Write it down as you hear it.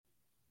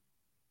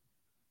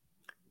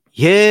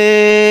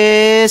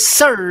Yes,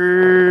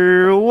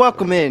 sir.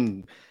 Welcome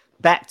in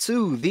back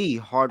to the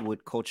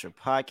Hardwood Culture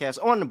Podcast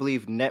on the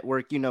Believe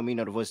Network. You know me,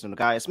 know the voice of the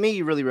guy. It's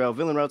me, really real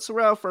villain road,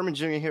 Terrell Furman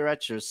Jr. here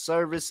at your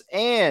service.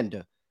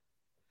 And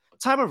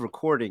time of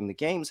recording, the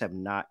games have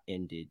not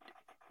ended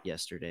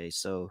yesterday,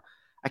 so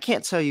I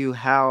can't tell you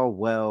how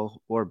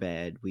well or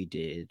bad we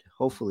did.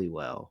 Hopefully,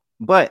 well.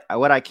 But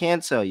what I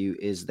can tell you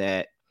is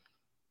that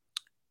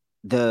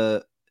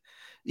the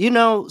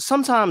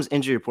sometimes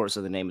injury reports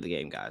are the name of the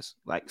game, guys.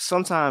 Like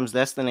sometimes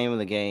that's the name of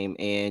the game,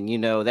 and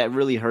that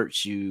really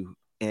hurts you,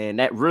 and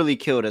that really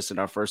killed us in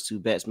our first two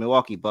bets.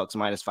 Milwaukee Bucks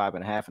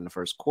 -5.5 in the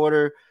first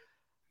quarter.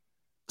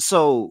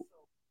 So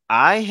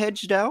I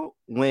hedged out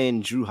when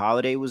Drew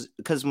Holiday was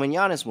because when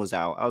Giannis was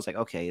out, I was like,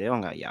 okay, they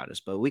don't got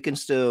Giannis, but we can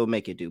still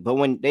make it do. But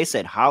when they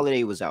said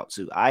Holiday was out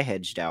too, I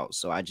hedged out,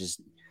 so I just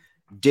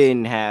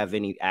didn't have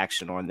any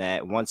action on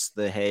that. Once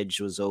the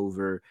hedge was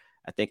over,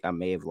 I think I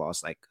may have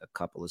lost like a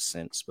couple of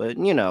cents, but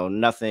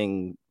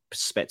nothing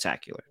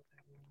spectacular.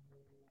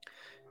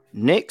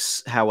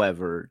 Knicks,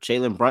 however,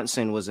 Jalen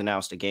Brunson was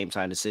announced a game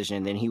time decision,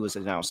 and then he was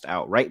announced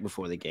out right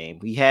before the game.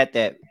 We had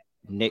that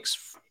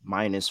Knicks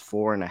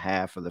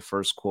 -4.5 for the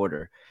first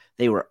quarter.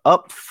 They were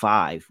up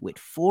 5 with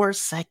 4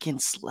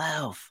 seconds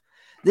left.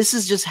 This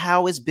is just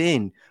how it's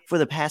been for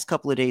the past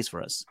couple of days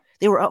for us.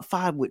 They were up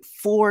 5 with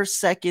 4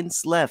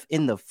 seconds left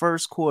in the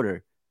first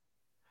quarter.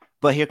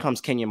 But here comes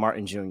Kenyon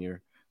Martin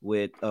Jr.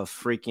 with a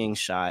freaking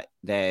shot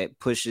that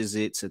pushes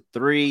it to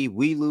 3.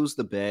 We lose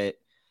the bet.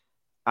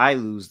 I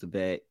lose the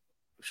bet.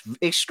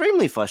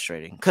 Extremely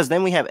frustrating because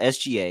then we have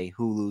SGA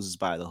who loses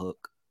by the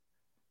hook.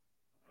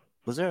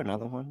 Was there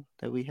another one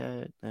that we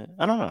had?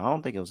 I don't know. I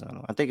don't think it was another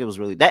one. I think it was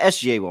really that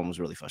SGA one was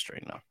really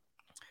frustrating though.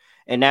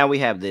 And now we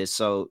have this.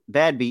 So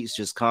bad beats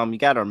just come. You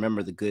got to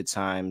remember the good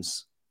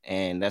times.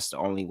 And that's the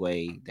only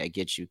way that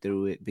gets you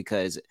through it,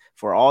 because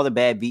for all the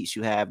bad beats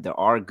you have, there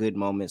are good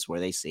moments where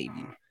they save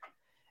you.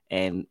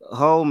 And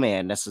oh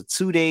man, that's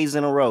 2 days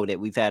in a row that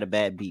we've had a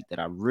bad beat that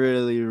I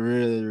really,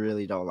 really,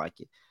 really don't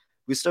like it.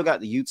 We still got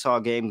the Utah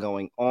game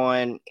going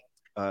on.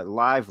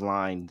 Live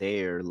line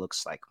there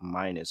looks like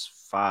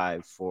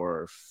 -5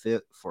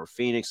 for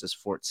Phoenix is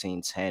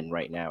 14-10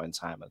 right now in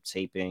time of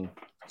taping.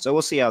 So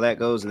we'll see how that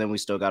goes. And then we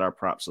still got our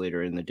props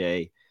later in the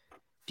day.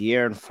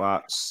 De'Aaron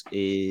Fox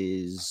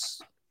is,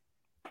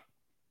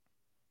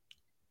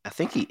 I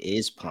think he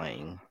is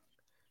playing.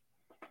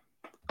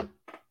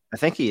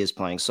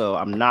 So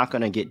I'm not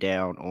going to get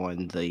down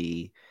on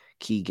the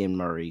Keegan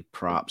Murray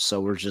props.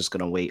 So we're just going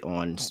to wait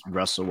on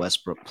Russell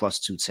Westbrook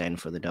 +210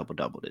 for the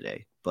double-double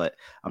today. But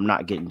I'm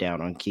not getting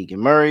down on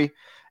Keegan Murray.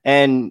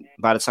 And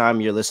by the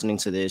time you're listening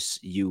to this,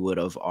 you would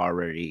have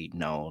already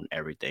known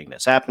everything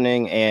that's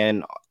happening.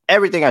 And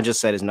everything I just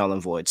said is null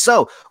and void.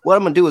 So what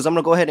I'm going to do is I'm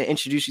going to go ahead and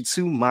introduce you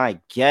to my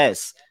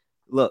guest.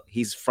 Look,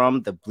 he's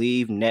from the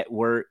Believe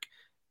Network.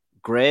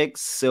 Greg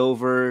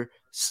Silver.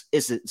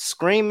 Is it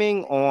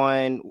screaming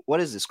on what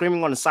is it?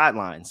 Screaming on the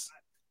sidelines.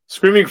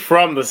 Screaming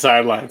from the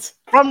sidelines.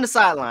 From the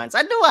sidelines.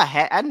 I knew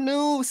I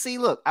knew. See,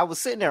 look, I was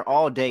sitting there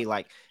all day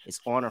like it's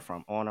on or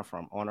from,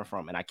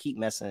 and I keep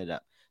messing it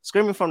up.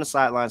 Screaming from the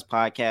Sidelines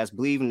podcast,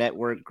 Believe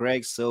Network.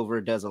 Greg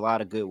Silver does a lot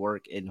of good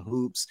work in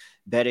hoops,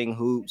 betting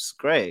hoops.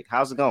 Greg,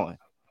 how's it going?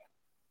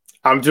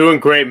 I'm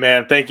doing great,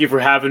 man. Thank you for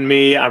having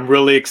me. I'm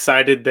really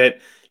excited that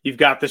you've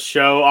got the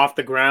show off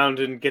the ground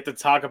and get to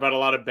talk about a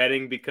lot of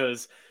betting,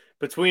 because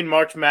between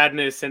March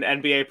Madness and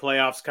NBA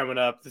playoffs coming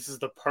up, this is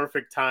the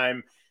perfect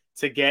time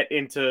to get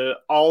into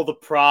all the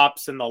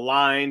props and the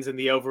lines and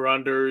the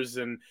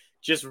over-unders and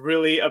just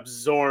really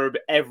absorb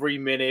every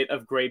minute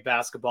of great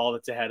basketball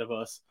that's ahead of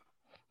us.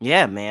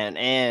 Yeah, man.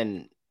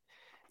 And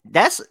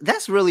that's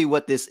really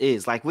what this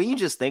is. Like when you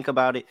just think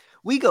about it,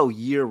 we go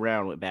year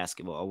round with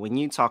basketball. When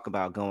you talk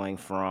about going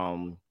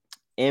from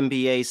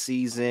NBA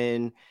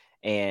season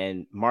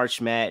and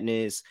March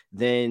Madness,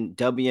 then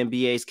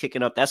WNBA is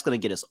kicking up, that's going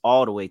to get us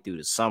all the way through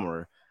the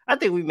summer. I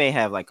think we may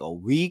have like a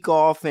week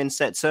off in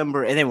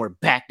September, and then we're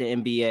back to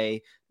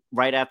NBA.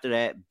 Right after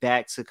that,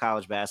 back to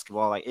college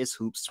basketball. Like it's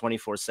hoops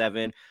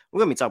 24/7. We're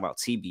gonna be talking about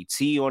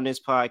TBT on this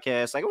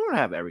podcast. Like we're gonna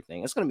have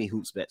everything. It's gonna be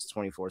hoops bets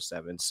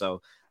 24/7.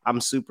 So I'm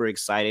super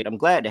excited. I'm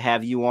glad to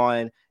have you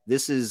on.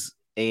 This is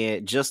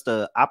just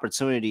an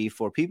opportunity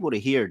for people to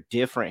hear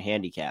different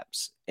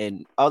handicaps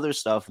and other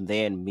stuff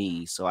than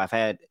me. So I've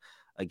had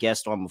a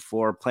guest on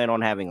before, plan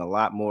on having a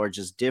lot more,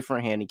 just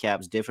different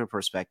handicaps, different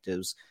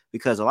perspectives,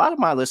 because a lot of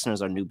my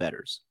listeners are new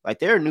bettors. Like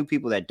there are new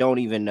people that don't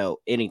even know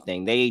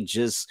anything. They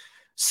just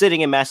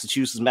sitting in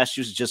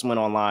Massachusetts just went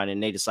online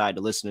and they decided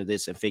to listen to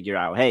this and figure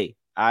out, hey,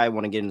 I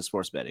want to get into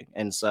sports betting.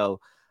 And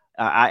so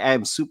I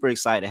am super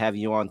excited to have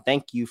you on.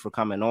 Thank you for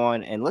coming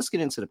on, and let's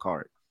get into the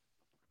card.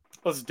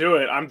 Let's do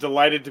it. I'm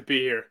delighted to be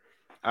here.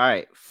 All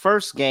right,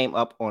 first game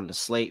up on the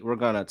slate, we're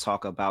going to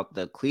talk about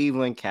the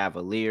Cleveland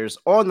Cavaliers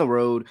on the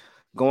road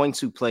going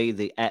to play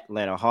the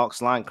Atlanta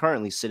Hawks. Line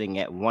currently sitting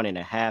at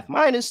 1.5.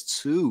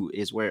 -2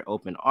 is where it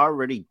opened.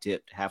 Already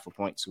dipped half a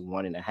point to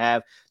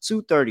 1.5.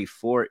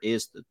 234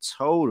 is the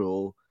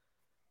total.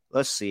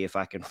 Let's see if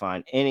I can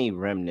find any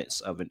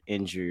remnants of an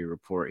injury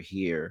report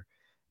here.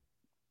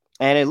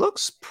 And it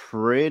looks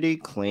pretty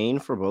clean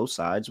for both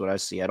sides. What I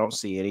see, I don't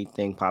see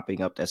anything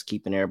popping up that's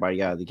keeping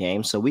everybody out of the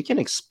game. So we can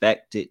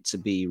expect it to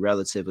be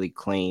relatively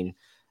clean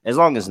as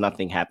long as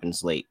nothing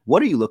happens late.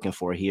 What are you looking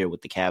for here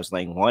with the Cavs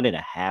laying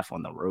 1.5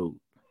 on the road?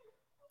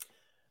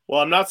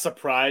 Well, I'm not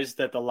surprised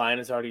that the line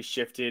has already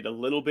shifted a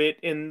little bit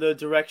in the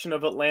direction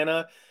of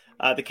Atlanta.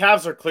 The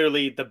Cavs are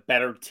clearly the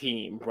better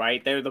team,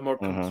 right? They're the more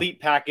Mm-hmm. complete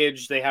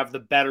package. They have the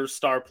better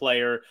star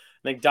player.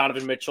 I think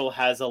Donovan Mitchell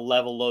has a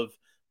level of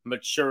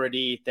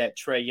maturity that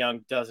Trae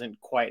Young doesn't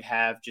quite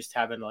have, just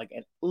having like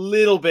a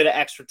little bit of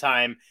extra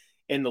time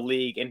in the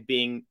league and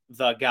being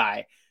the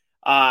guy.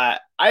 I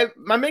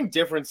my main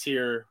difference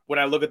here when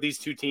I look at these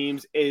two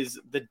teams is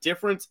the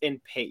difference in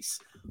pace.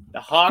 The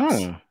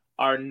Hawks Hmm.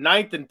 are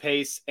ninth in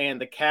pace, and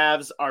the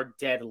Cavs are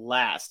dead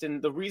last.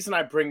 And the reason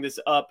I bring this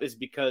up is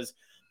because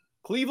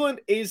Cleveland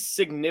is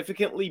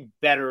significantly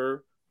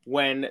better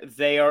when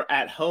they are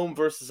at home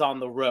versus on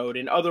the road.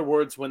 In other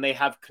words, when they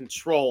have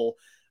control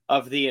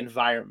of the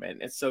environment.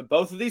 And so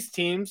both of these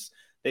teams,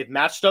 they've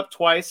matched up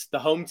twice. The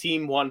home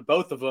team won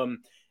both of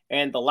them.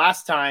 And the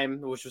last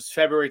time, which was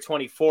February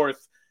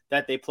 24th,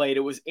 that they played,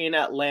 it was in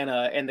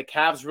Atlanta, and the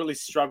Cavs really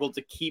struggled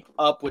to keep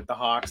up with the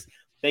Hawks.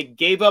 They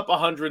gave up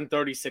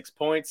 136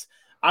 points.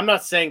 I'm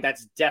not saying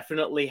that's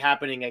definitely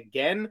happening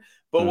again,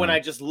 but when Mm-hmm. I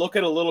just look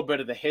at a little bit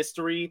of the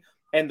history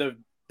and the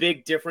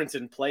big difference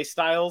in play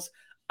styles,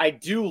 I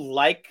do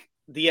like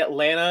the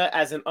Atlanta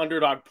as an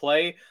underdog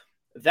play.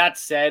 That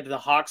said, the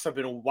Hawks have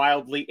been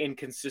wildly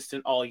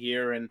inconsistent all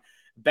year, and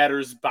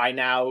bettors by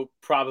now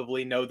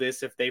probably know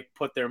this if they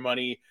put their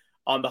money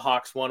on the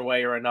Hawks one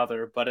way or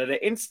another. But at an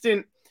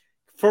instant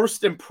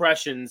first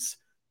impressions,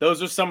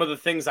 those are some of the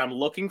things I'm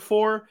looking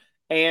for.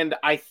 And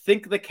I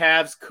think the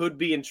Cavs could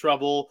be in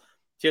trouble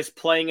just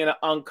playing in an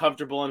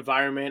uncomfortable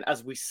environment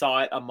as we saw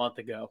it a month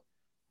ago.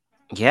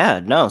 Yeah,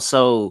 no.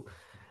 So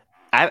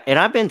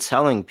I've been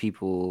telling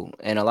people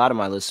and a lot of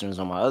my listeners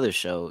on my other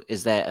show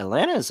is that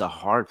Atlanta is a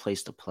hard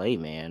place to play,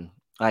 man.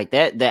 Like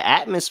that the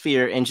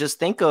atmosphere and just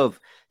think of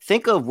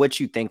what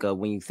you think of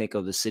when you think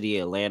of the city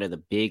of Atlanta, the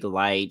big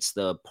lights,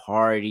 the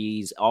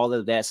parties, all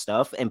of that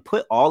stuff and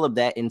put all of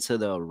that into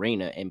the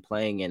arena and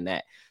playing in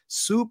that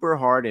super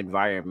hard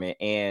environment.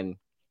 And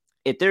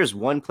if there's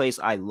one place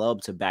I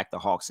love to back the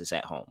Hawks, is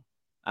at home.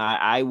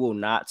 I will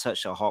not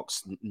touch a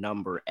Hawks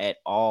number at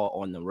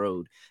all on the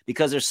road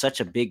because there's such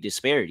a big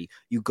disparity.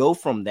 You go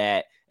from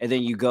that, and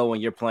then you go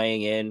and you're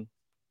playing in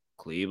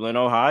Cleveland,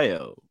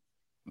 Ohio,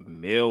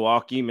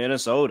 Milwaukee,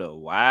 Minnesota.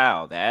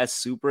 Wow, that's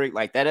super.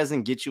 Like that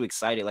doesn't get you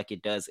excited like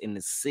it does in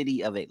the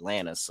city of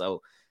Atlanta.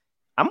 So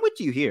I'm with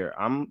you here.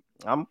 I'm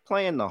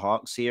playing the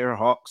Hawks here.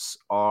 Hawks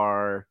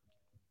are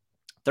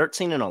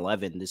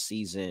 13-11 this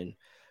season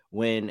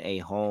when a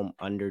home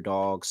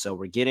underdog. So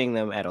we're getting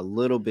them at a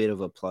little bit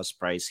of a plus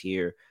price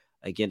here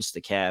against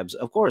the Cavs,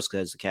 of course,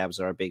 because the Cavs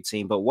are a big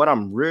team. But what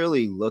I'm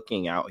really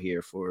looking out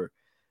here for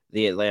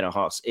the Atlanta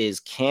Hawks is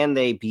can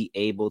they be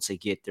able to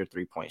get their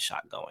 3-point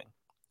shot going?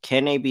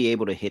 Can they be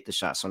able to hit the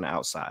shots on the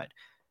outside?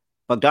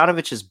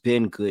 Bogdanovich has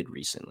been good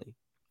recently.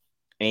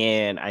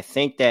 And I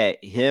think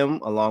that him,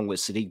 along with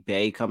Sadiq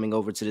Bey coming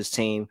over to this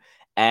team,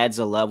 adds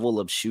a level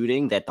of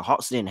shooting that the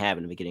Hawks didn't have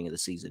in the beginning of the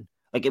season.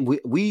 Like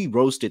we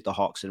roasted the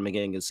Hawks in the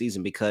beginning of the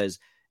season because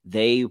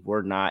they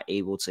were not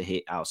able to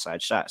hit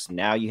outside shots.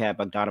 Now you have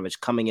Bogdanovich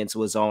coming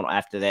into his own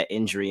after that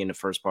injury in the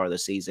first part of the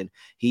season.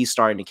 He's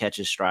starting to catch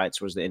his stride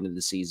towards the end of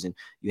the season.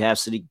 You have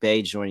Sadiq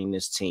Bey joining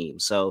this team.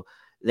 So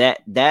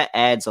that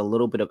adds a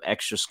little bit of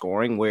extra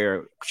scoring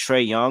where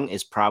Trae Young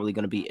is probably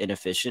going to be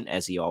inefficient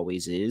as he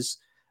always is,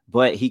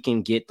 but he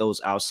can get those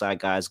outside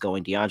guys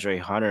going. DeAndre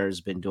Hunter has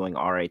been doing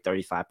all right,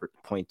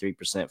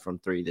 35.3% from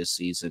three this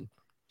season.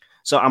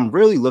 So I'm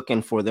really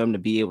looking for them to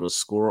be able to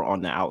score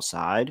on the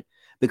outside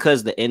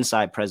because the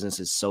inside presence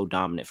is so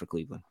dominant for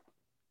Cleveland.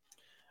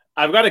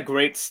 I've got a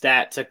great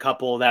stat to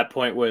couple that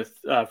point with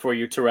for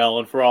you, Terrell,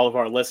 and for all of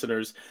our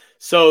listeners.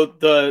 So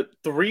the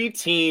three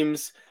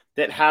teams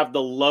that have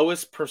the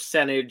lowest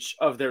percentage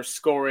of their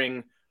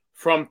scoring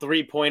from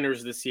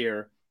 3-pointers this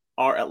year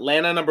are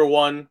Atlanta number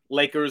one,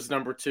 Lakers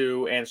number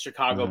two, and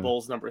Chicago Mm-hmm.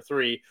 Bulls number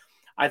three.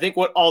 I think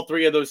what all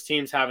three of those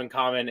teams have in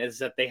common is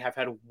that they have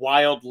had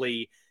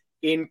wildly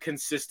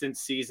inconsistent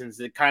seasons.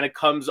 It kind of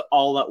comes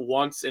all at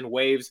once in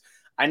waves.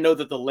 I know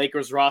that the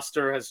Lakers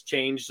roster has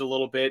changed a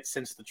little bit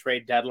since the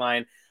trade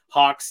deadline.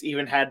 Hawks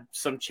even had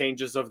some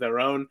changes of their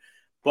own.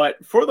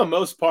 But for the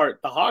most part,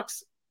 the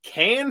Hawks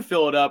can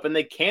fill it up and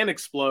they can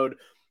explode.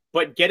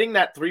 But getting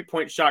that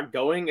 3-point shot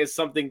going is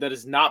something that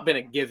has not been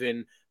a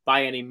given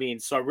by any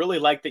means. So I really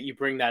like that you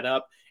bring that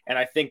up. And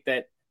I think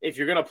that if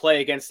you're going to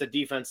play against a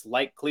defense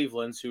like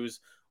Cleveland's, who's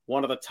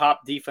one of the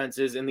top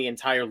defenses in the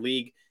entire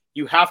league,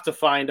 you have to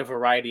find a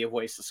variety of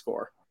ways to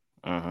score.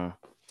 Mm-hmm.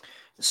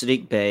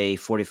 Sadiq Bey,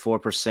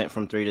 44%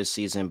 from three this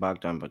season.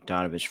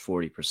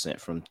 Bogdanovich, 40%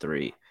 from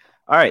three.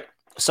 All right.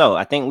 So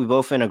I think we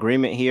both in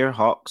agreement here.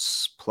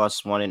 Hawks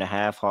plus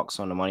 1.5. Hawks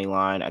on the money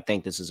line. I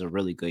think this is a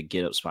really good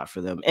get up spot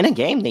for them in a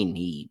game they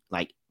need.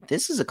 Like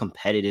this is a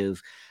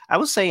competitive. I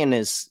was saying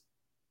this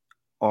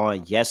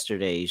on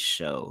yesterday's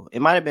show.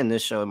 It might have been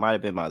this show. It might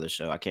have been my other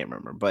show. I can't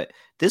remember. But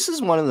this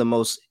is one of the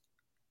most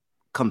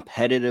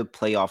competitive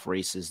playoff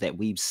races that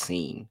we've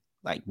seen.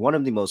 Like one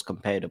of the most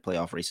competitive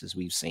playoff races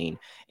we've seen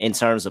in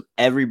terms of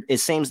it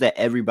seems that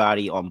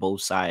everybody on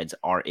both sides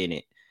are in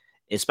it,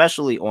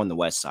 especially on the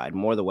West side,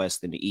 more the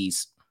West than the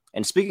East.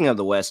 And speaking of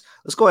the West,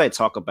 let's go ahead and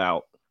talk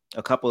about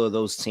a couple of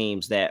those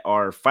teams that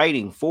are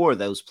fighting for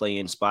those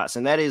play-in spots,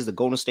 and that is the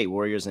Golden State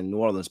Warriors and New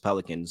Orleans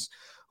Pelicans,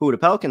 who the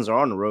Pelicans are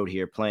on the road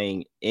here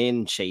playing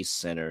in Chase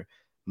Center.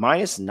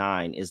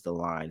 -9 is the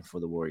line for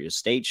the Warriors.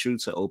 State true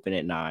to open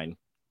at 9.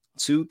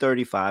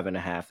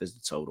 235.5 is the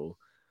total.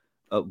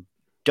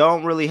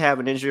 Don't really have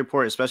an injury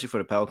report, especially for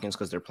the Pelicans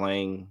because they're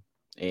playing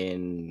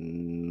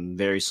in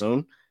very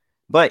soon.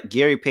 But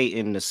Gary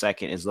Payton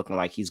II is looking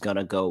like he's going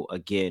to go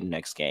again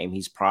next game.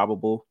 He's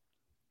probable.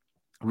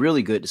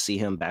 Really good to see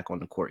him back on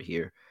the court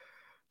here.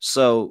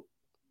 So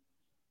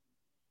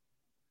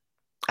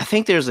I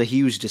think there's a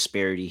huge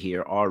disparity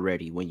here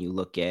already when you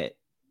look at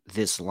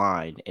this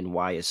line and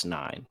why it's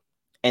 9.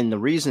 And the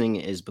reasoning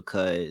is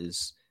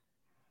because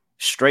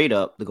straight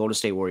up, the Golden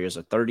State Warriors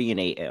are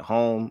 30-8 at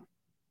home.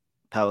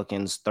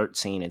 Pelicans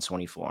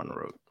 13-24 on the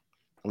road.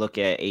 Look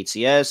at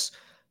ATS,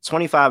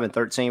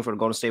 25-13 for the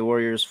Golden State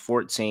Warriors,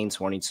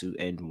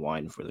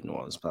 14-22-1 for the New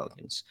Orleans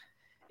Pelicans.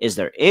 Is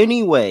there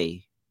any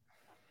way,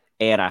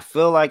 and I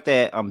feel like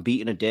that I'm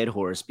beating a dead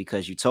horse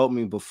because you told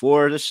me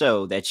before the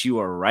show that you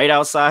are right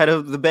outside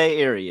of the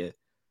Bay Area.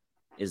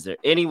 Is there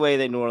any way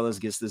that New Orleans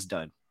gets this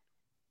done?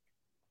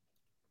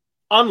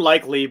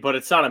 Unlikely, but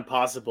it's not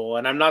impossible.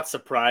 And I'm not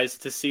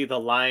surprised to see the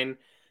line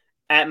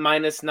at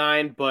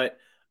 -9, but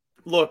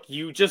look,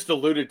 you just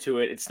alluded to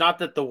it. It's not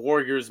that the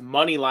Warriors'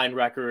 money line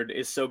record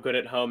is so good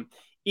at home.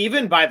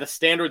 Even by the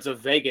standards of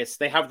Vegas,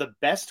 they have the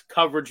best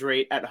coverage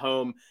rate at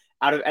home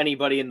out of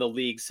anybody in the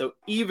league. So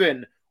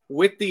even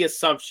with the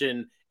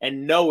assumption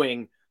and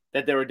knowing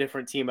that they're a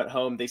different team at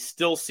home, they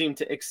still seem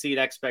to exceed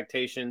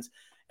expectations.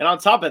 And on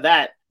top of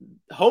that,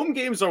 home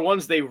games are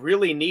ones they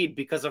really need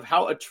because of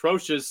how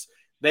atrocious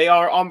they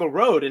are on the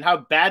road and how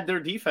bad their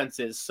defense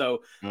is.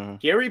 So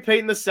Gary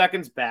Payton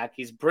II's back.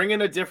 He's bringing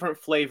a different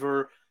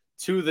flavor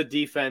to the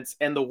defense,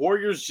 and the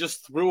Warriors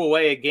just threw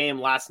away a game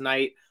last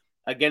night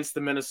against the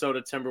Minnesota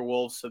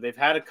Timberwolves, so they've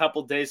had a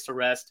couple days to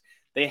rest.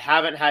 They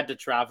haven't had to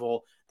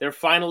travel. They're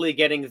finally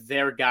getting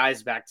their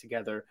guys back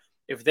together.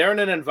 If they're in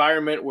an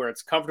environment where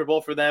it's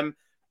comfortable for them,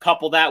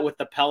 couple that with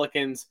the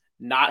Pelicans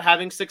not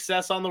having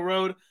success on the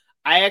road,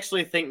 I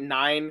actually think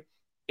 9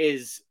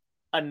 is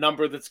a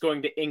number that's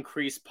going to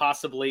increase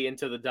possibly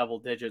into the double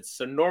digits.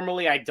 So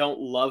normally I don't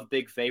love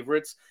big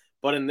favorites,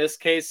 but in this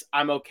case,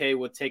 I'm okay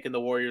with taking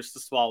the Warriors to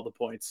swallow the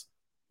points.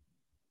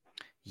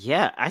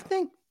 Yeah, I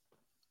think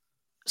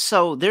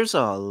so. There's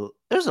a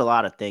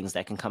lot of things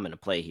that can come into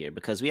play here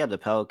because we have the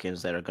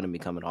Pelicans that are going to be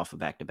coming off a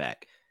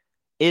back-to-back.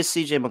 Is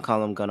CJ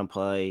McCollum going to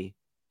play?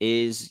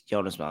 Is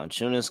Jonas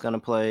Valanciunas going to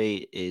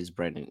play? Is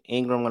Brandon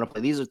Ingram going to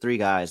play? These are three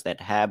guys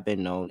that have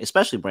been known,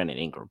 especially Brandon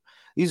Ingram.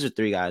 These are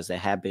three guys that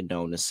have been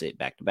known to sit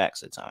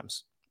back-to-backs at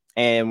times.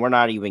 And we're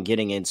not even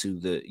getting into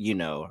the,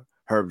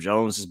 Herb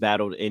Jones has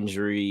battled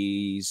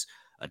injuries.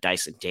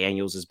 Dyson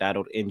Daniels has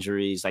battled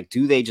injuries. Like,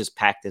 do they just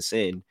pack this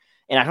in?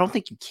 And I don't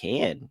think you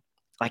can.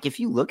 Like, if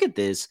you look at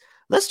this,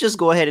 let's just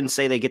go ahead and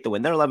say they get the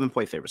win. They're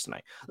 11-point favorites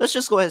tonight. Let's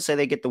just go ahead and say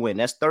they get the win.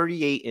 That's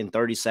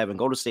 38-37.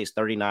 Golden State's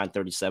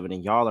 39-37,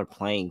 and y'all are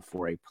playing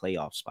for a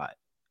playoff spot.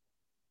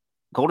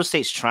 Golden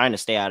State's trying to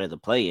stay out of the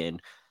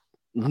play-in.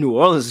 New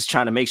Orleans is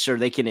trying to make sure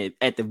they can,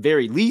 at the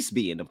very least,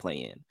 be in the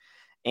play-in.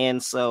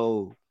 And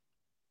so,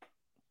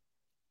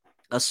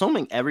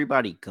 assuming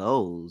everybody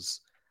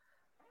goes,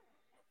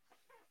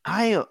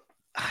 I'm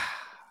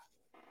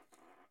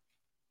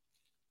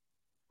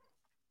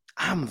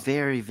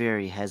very,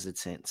 very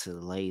hesitant to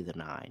lay the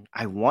 9.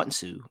 I want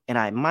to, and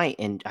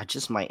I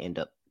just might end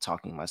up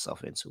talking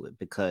myself into it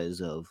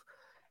because of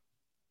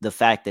the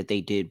fact that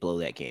they did blow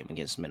that game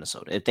against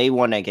Minnesota. If they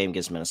won that game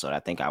against Minnesota, I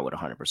think I would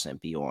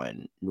 100% be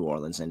on New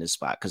Orleans in this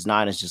spot because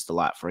 9 is just a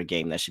lot for a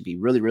game that should be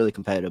really, really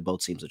competitive.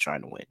 Both teams are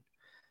trying to win.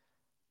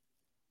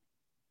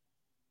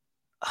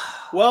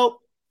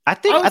 Well, I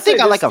think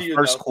I like a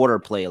first quarter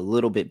play a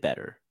little bit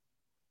better.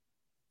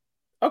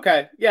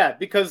 Okay, yeah,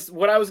 because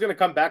what I was going to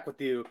come back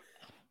with you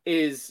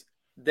is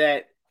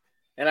that,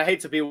 and I hate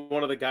to be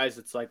one of the guys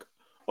that's like,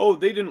 oh,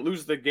 they didn't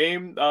lose the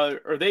game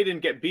or they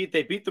didn't get beat.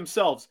 They beat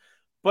themselves.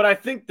 But I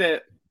think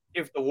that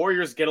if the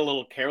Warriors get a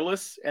little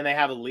careless and they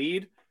have a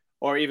lead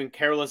or even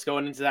careless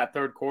going into that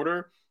third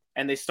quarter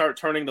and they start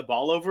turning the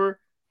ball over,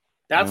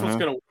 that's what's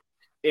going to work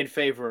in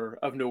favor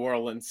of New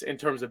Orleans in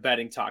terms of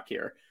betting talk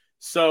here.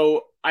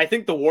 So I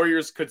think the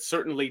Warriors could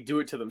certainly do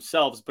it to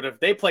themselves, but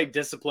if they play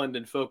disciplined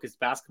and focused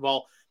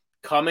basketball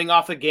coming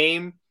off a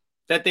game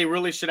that they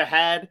really should have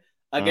had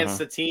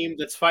against a team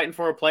that's fighting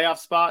for a playoff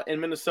spot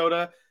in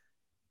Minnesota,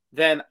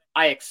 then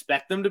I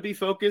expect them to be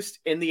focused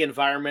in the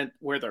environment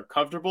where they're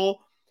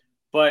comfortable.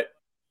 But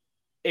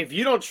if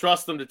you don't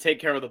trust them to take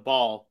care of the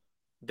ball,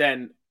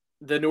 then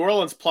the New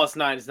Orleans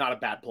 +9 is not a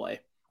bad play.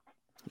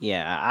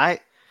 Yeah,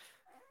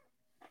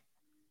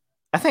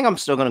 I think I'm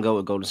still going to go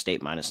with Golden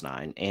State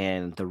 -9.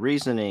 And the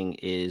reasoning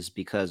is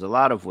because a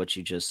lot of what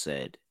you just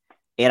said.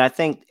 And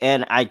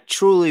I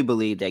truly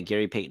believe that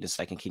Gary Payton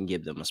II can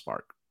give them a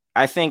spark.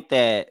 I think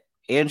that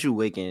Andrew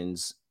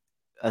Wiggins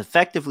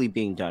effectively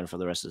being done for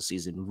the rest of the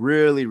season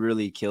really,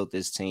 really killed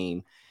this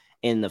team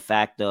in the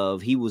fact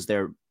of he was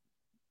their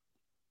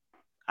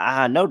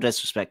no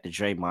disrespect to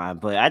Draymond,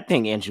 but I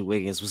think Andrew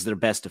Wiggins was their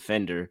best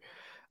defender.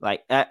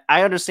 Like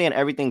I understand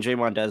everything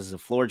Draymond does as a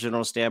floor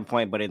general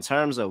standpoint, but in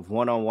terms of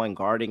one-on-one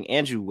guarding,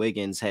 Andrew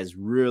Wiggins has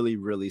really,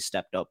 really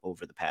stepped up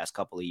over the past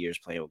couple of years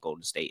playing with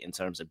Golden State in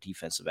terms of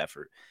defensive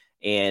effort,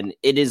 and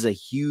it is a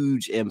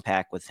huge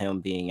impact with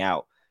him being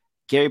out.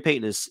 Gary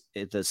Payton is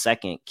the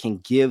second can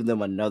give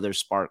them another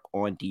spark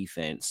on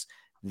defense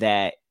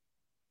that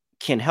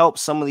can help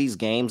some of these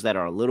games that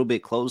are a little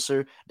bit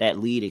closer, that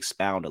lead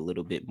expound a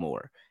little bit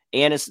more.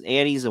 And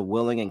he's a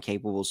willing and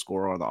capable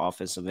scorer on the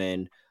offensive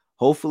end.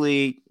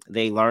 Hopefully,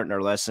 they learned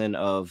their lesson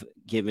of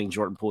giving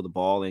Jordan Poole the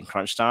ball in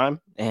crunch time,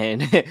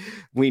 and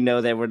we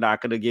know that we're not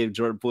going to give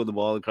Jordan Poole the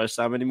ball in crunch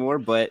time anymore.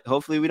 But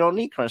hopefully, we don't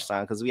need crunch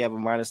time because we have a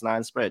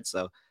 -9 spread.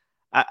 So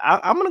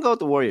I'm going to go with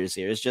the Warriors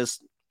here. It's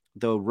just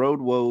the road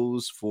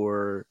woes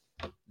for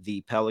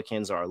the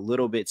Pelicans are a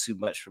little bit too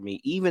much for me,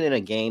 even in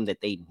a game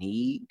that they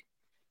need,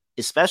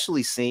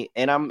 especially see,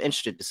 and I'm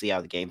interested to see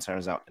how the game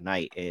turns out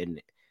tonight. And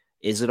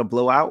is it a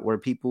blowout where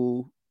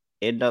people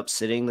end up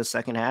sitting the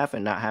second half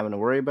and not having to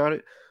worry about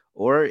it?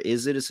 Or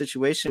is it a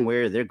situation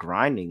where they're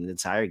grinding the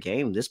entire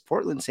game? This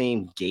Portland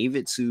team gave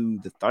it to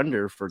the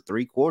Thunder for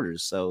 3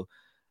 quarters. So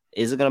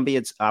is it going to be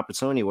an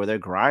opportunity where they're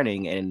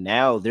grinding and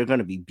now they're going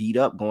to be beat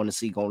up going to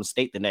see Golden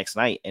State the next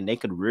night and they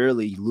could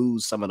really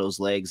lose some of those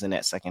legs in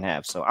that second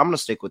half? So I'm going to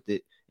stick with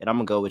it and I'm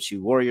going to go with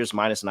you. Warriors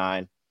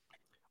 -9.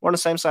 We're on the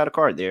same side of the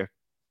card there.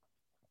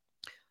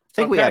 I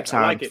think we have Okay, I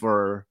time like it.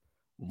 for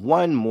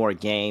one more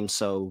game.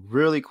 So,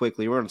 really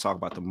quickly, we're going to talk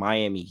about the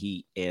Miami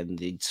Heat and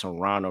the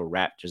Toronto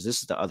Raptors.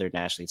 This is the other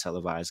nationally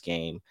televised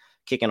game,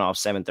 kicking off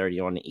 7:30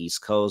 on the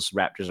East Coast.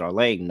 Raptors are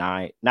laying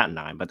nine, not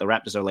nine, but the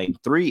Raptors are laying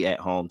 3 at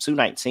home.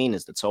 219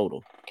 is the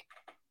total.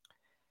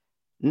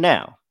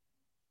 Now,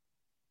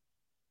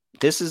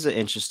 this is an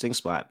interesting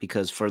spot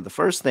because for the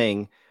first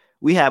thing,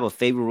 we have a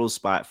favorable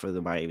spot for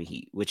the Miami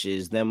Heat, which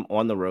is them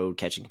on the road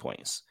catching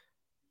points.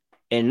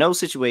 In no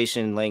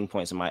situation laying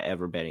points am I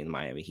ever betting the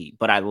Miami Heat,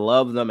 but I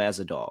love them as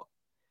a dog.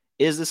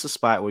 Is this a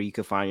spot where you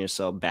could find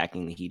yourself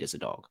backing the Heat as a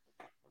dog?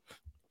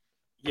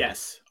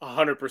 Yes,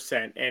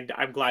 100%. And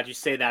I'm glad you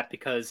say that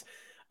because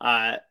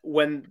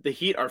when the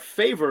Heat are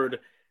favored,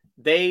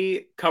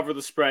 they cover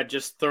the spread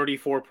just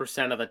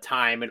 34% of the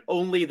time, and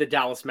only the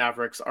Dallas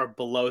Mavericks are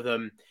below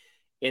them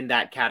in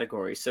that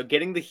category. So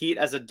getting the Heat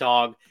as a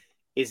dog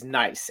is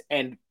nice.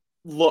 And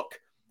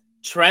look,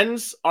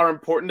 trends are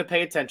important to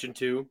pay attention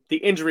to. The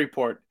injury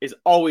report is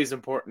always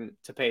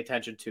important to pay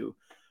attention to.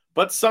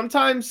 But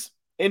sometimes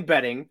in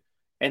betting,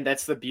 and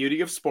that's the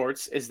beauty of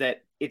sports, is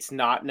that it's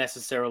not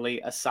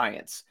necessarily a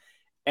science.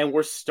 And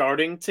we're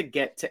starting to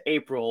get to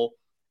April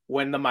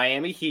when the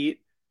Miami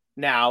Heat,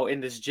 now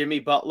in this Jimmy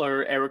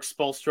Butler, Eric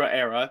Spoelstra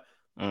era,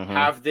 Mm-hmm.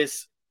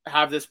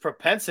 have this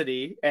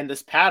propensity and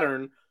this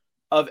pattern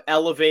of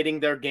elevating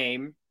their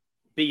game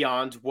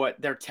beyond what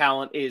their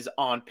talent is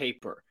on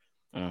paper.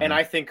 And Mm-hmm.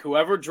 I think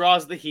whoever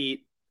draws the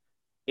Heat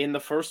in the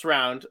first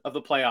round of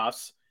the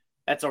playoffs,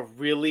 that's a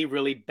really,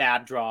 really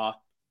bad draw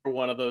for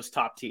one of those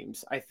top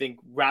teams. I think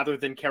rather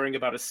than caring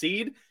about a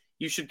seed,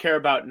 you should care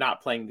about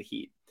not playing the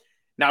Heat.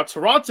 Now,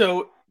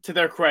 Toronto, to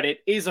their credit,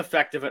 is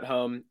effective at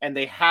home, and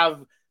they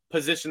have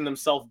positioned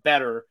themselves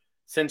better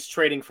since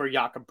trading for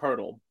Jakob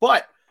Poeltl.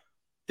 But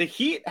the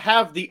Heat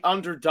have the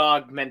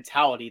underdog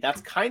mentality.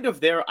 That's kind of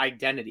their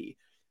identity.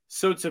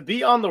 So to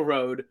be on the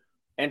road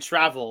and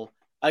travel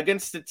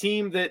against a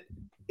team that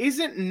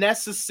isn't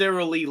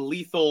necessarily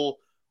lethal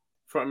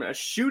from a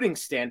shooting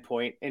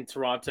standpoint in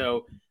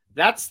Toronto,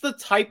 that's the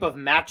type of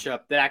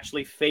matchup that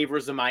actually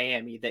favors a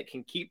Miami that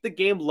can keep the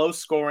game low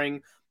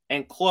scoring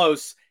and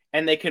close,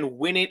 and they can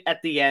win it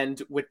at the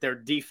end with their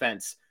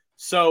defense.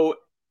 So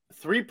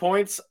 3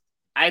 points,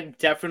 I'm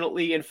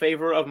definitely in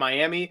favor of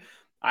Miami.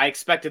 I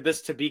expected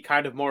this to be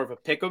kind of more of a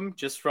pick 'em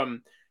just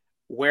from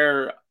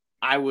where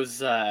I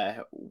was,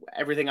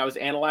 everything I was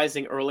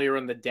analyzing earlier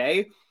in the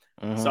day.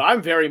 So Mm-hmm.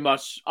 I'm very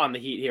much on the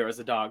Heat here as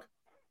a dog.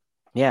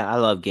 Yeah, I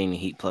love gaming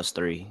Heat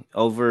 +3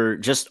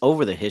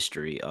 over the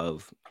history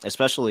of,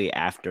 especially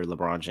after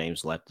LeBron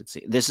James left the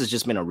team. This has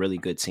just been a really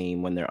good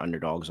team when they're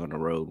underdogs on the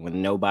road.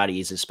 When nobody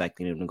is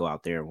expecting them to go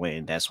out there and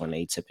win, that's when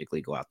they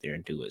typically go out there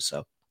and do it.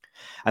 So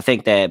I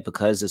think that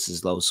because this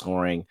is low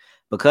scoring,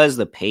 because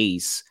the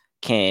pace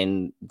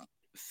can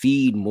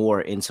feed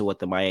more into what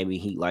the Miami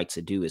Heat like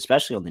to do,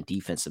 especially on the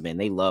defensive end.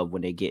 They love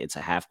when they get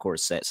into half court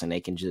sets and they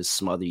can just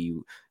smother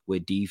you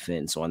with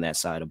defense on that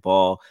side of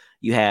ball.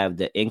 You have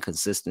the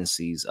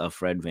inconsistencies of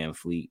Fred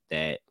VanVleet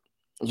that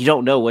you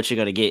don't know what you're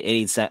going to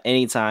get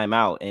anytime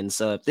out. And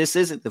so if this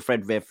isn't the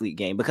Fred VanVleet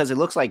game, because it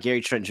looks like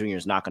Gary Trent Jr.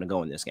 is not going to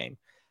go in this game.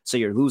 So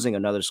you're losing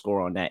another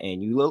scorer on that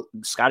end. You look,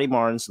 Scotty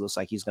Barnes looks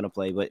like he's going to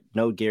play, but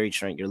no Gary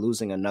Trent. You're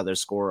losing another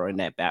scorer in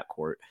that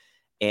backcourt.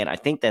 And I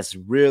think that's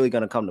really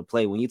going to come to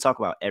play when you talk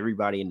about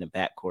everybody in the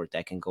backcourt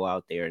that can go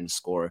out there and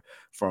score,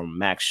 from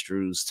Max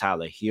Strus,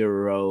 Tyler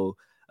Hero,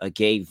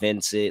 Gabe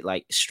Vincent.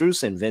 Like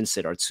Strus and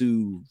Vincent are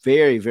two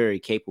very, very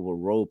capable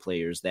role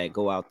players that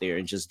go out there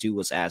and just do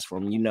what's asked for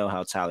them. You know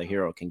how Tyler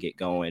Hero can get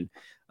going,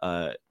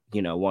 one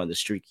of the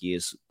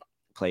streakiest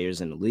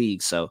players in the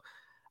league. So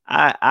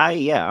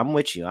yeah, I'm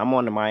with you. I'm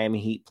on the Miami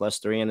Heat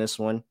 +3 in this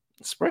one.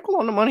 Sprinkle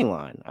on the money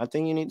line. I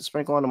think you need to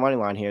sprinkle on the money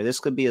line here. This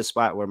could be a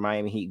spot where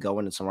Miami Heat go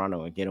into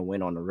Toronto and get a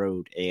win on the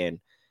road and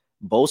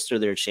bolster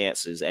their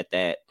chances at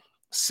that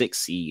 6th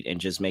seed,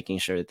 and just making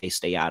sure that they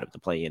stay out of the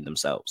play-in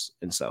themselves.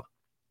 And so,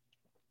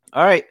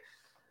 all right,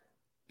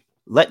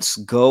 let's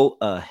go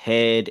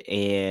ahead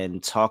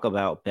and talk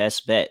about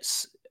best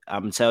bets.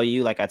 I'm telling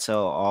you, like I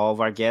tell all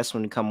of our guests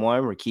when they come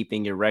on, we're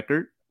keeping your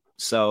record.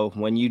 So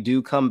when you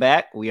do come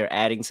back, we are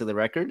adding to the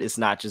record. It's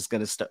not just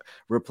going to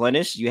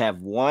replenish. You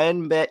have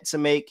one bet to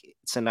make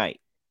tonight.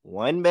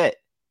 One bet.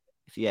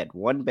 If you had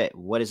one bet,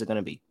 what is it going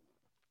to be?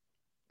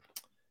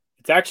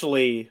 It's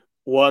actually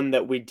one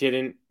that we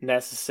didn't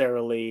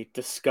necessarily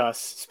discuss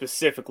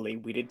specifically.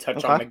 We did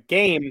touch on the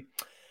game,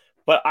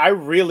 but I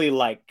really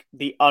like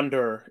the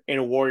under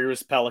in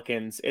Warriors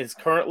Pelicans. Is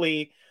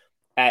currently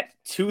at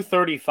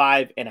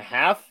 235.5.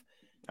 Right.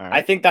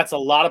 I think that's a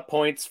lot of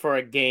points for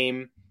a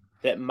game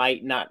that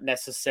might not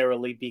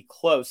necessarily be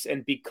close.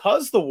 And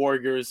because the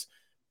Warriors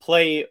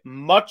play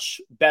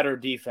much better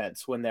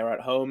defense when they're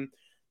at home,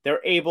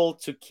 they're able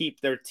to keep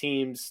their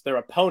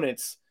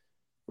opponents,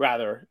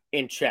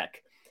 in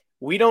check.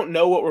 We don't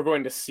know what we're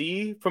going to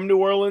see from New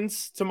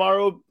Orleans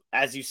tomorrow,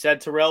 as you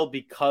said, Terrell,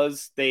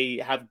 because they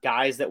have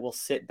guys that will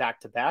sit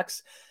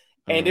back-to-backs.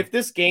 Mm-hmm. And if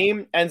this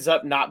game ends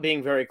up not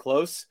being very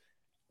close,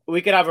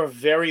 we could have a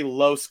very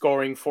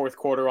low-scoring fourth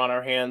quarter on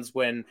our hands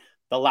when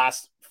the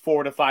last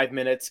 4 to 5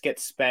 minutes get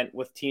spent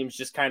with teams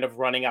just kind of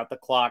running out the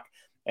clock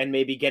and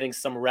maybe getting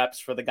some reps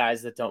for the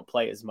guys that don't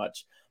play as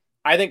much.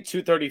 I think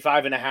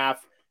 235.5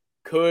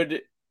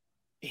 could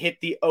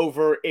hit the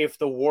over if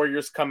the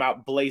Warriors come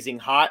out blazing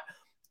hot,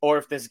 or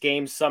if this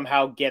game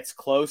somehow gets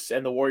close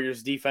and the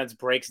Warriors defense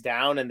breaks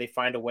down and they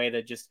find a way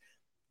to just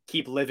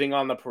keep living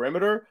on the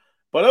perimeter.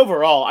 But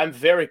overall, I'm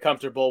very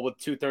comfortable with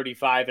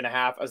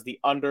 235.5 as the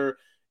under,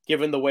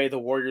 given the way the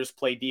Warriors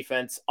play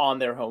defense on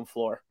their home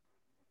floor.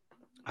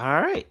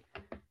 All right.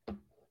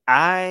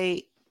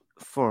 I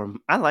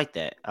like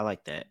that. I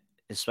like that,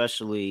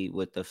 especially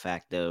with the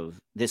fact of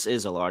this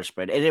is a large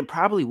spread, and it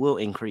probably will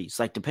increase.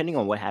 Like, depending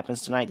on what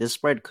happens tonight, this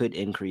spread could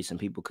increase,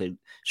 and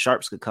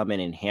sharps could come in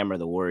and hammer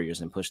the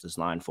Warriors and push this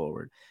line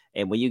forward.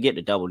 And when you get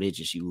to double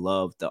digits, you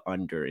love the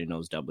under in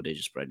those double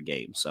digit spread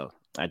games. So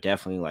I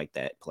definitely like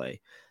that play.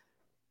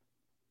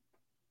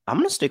 I'm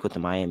going to stick with the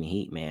Miami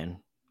Heat, man.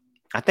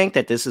 I think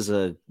that this is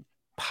a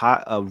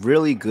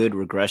really good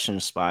regression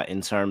spot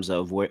in terms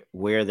of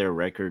where their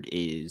record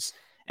is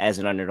as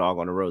an underdog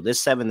on the road. They're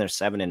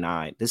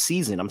 7-9. This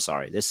season, they're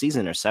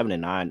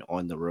 7-9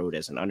 on the road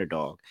as an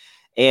underdog.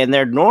 And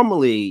they're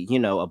normally,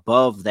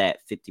 above that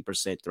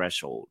 50%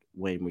 threshold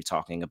when we're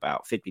talking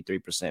about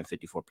 53%,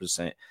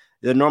 54%.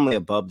 They're normally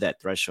above that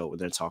threshold when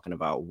they're talking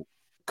about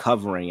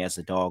covering as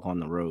a dog on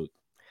the road.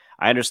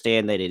 I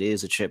understand that it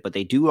is a trip, but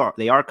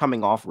they are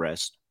coming off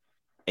rest.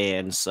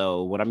 And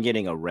so when I'm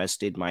getting a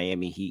rested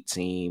Miami Heat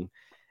team,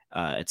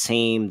 a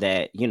team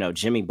that,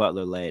 Jimmy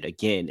Butler led,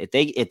 again, if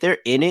they're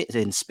in it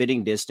in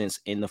spitting distance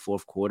in the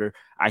fourth quarter,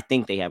 I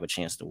think they have a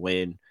chance to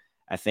win.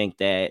 I think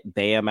that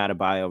Bam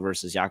Adebayo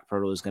versus Jakob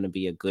Poeltl is going to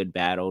be a good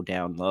battle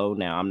down low.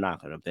 Now, I'm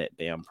not going to bet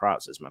Bam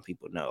props, as my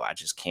people know. I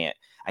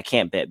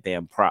can't bet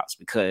Bam props,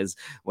 because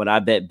when I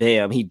bet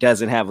Bam, he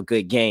doesn't have a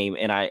good game,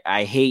 and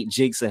I hate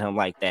jinxing him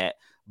like that.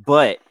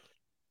 But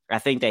I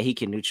think that he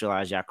can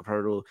neutralize Jakob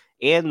Poeltl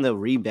and the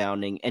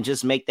rebounding and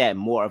just make that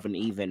more of an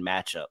even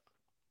matchup.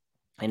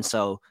 And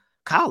so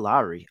Kyle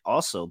Lowry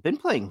also been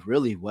playing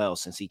really well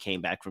since he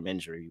came back from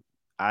injury.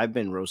 I've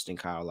been roasting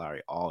Kyle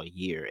Lowry all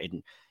year,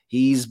 and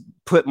he's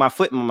put my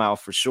foot in my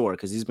mouth for sure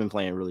because he's been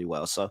playing really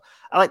well. So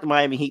I like the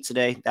Miami Heat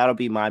today. That'll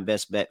be my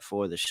best bet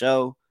for the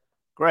show.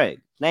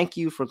 Greg, thank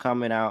you for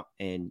coming out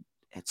and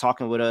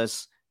talking with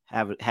us.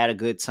 Had a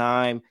good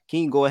time.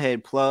 Can you go ahead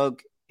and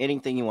plug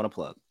anything you want to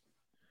plug?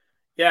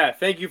 Yeah,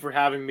 thank you for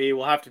having me.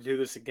 We'll have to do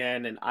this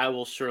again, and I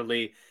will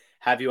surely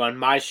have you on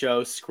my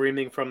show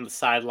screaming from the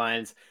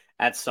sidelines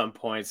at some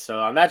point. So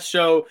on that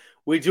show,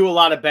 we do a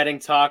lot of betting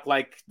talk,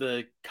 like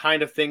the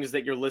kind of things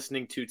that you're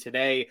listening to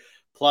today.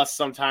 Plus,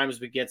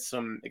 sometimes we get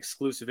some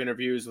exclusive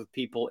interviews with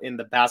people in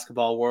the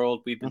basketball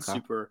world. We've been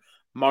super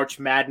March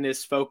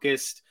Madness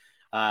focused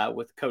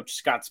with Coach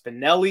Scott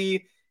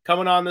Spinelli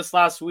coming on this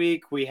last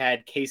week. We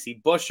had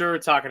Casey Busher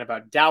talking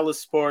about Dallas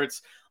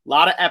sports. A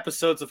lot of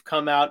episodes have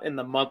come out in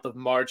the month of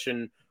March,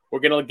 and we're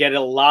going to get a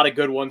lot of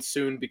good ones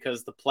soon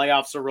because the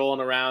playoffs are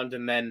rolling around,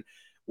 and then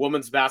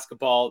women's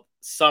basketball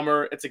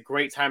summer. It's a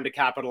great time to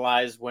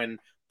capitalize when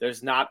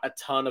there's not a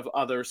ton of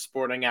other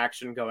sporting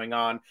action going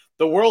on.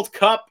 The World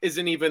Cup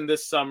isn't even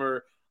this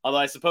summer, Although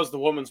I suppose the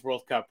Women's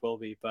World Cup will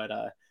be, but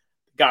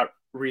got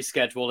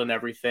rescheduled and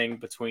everything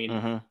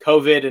between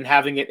COVID and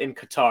having it in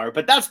Qatar.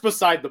 But that's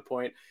beside the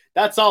point.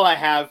 That's all I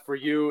have for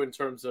you in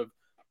terms of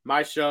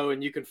my show.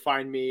 And you can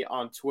find me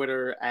on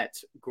Twitter at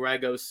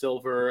Grego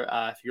Silver.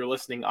 If you're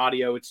listening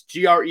audio, it's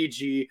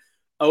GREGOHSILVER,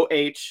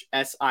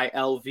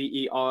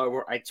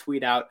 where I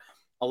tweet out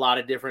a lot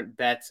of different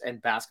bets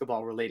and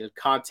basketball related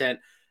content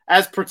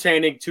as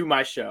pertaining to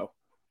my show.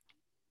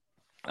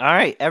 All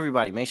right,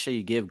 everybody, make sure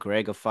you give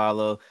Greg a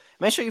follow.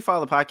 Make sure you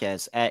follow the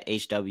podcast at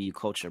HW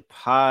Culture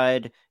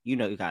Pod. You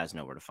guys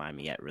know where to find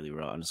me at really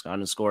real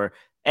 __.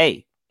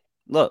 Hey,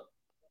 look,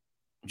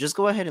 just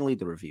go ahead and leave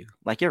the review.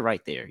 Like, you're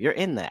right there. You're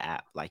in the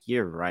app. Like,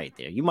 you're right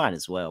there. You might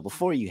as well.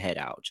 Before you head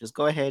out, just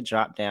go ahead,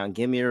 drop down,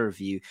 give me a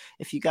review.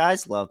 If you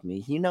guys love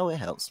me, it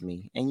helps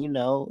me. And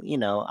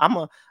I'm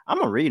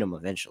a read them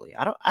eventually.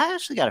 I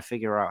actually got to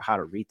figure out how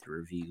to read the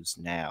reviews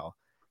now,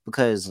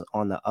 because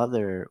on the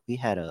other, we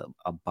had a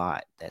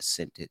bot that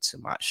sent it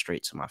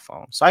straight to my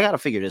phone. So I got to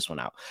figure this one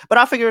out. But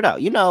I'll figure it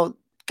out.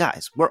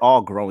 Guys, we're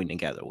all growing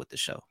together with the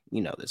show.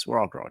 You know this. We're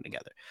all growing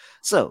together.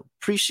 So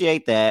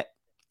appreciate that.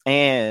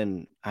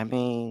 And I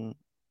mean,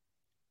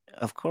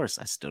 of course,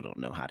 I still don't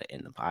know how to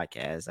end the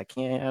podcast. I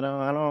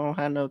don't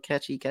have no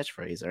catchy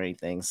catchphrase or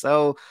anything.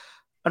 So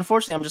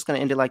unfortunately, I'm just gonna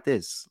end it like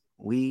this.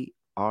 We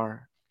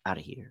are out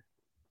of here.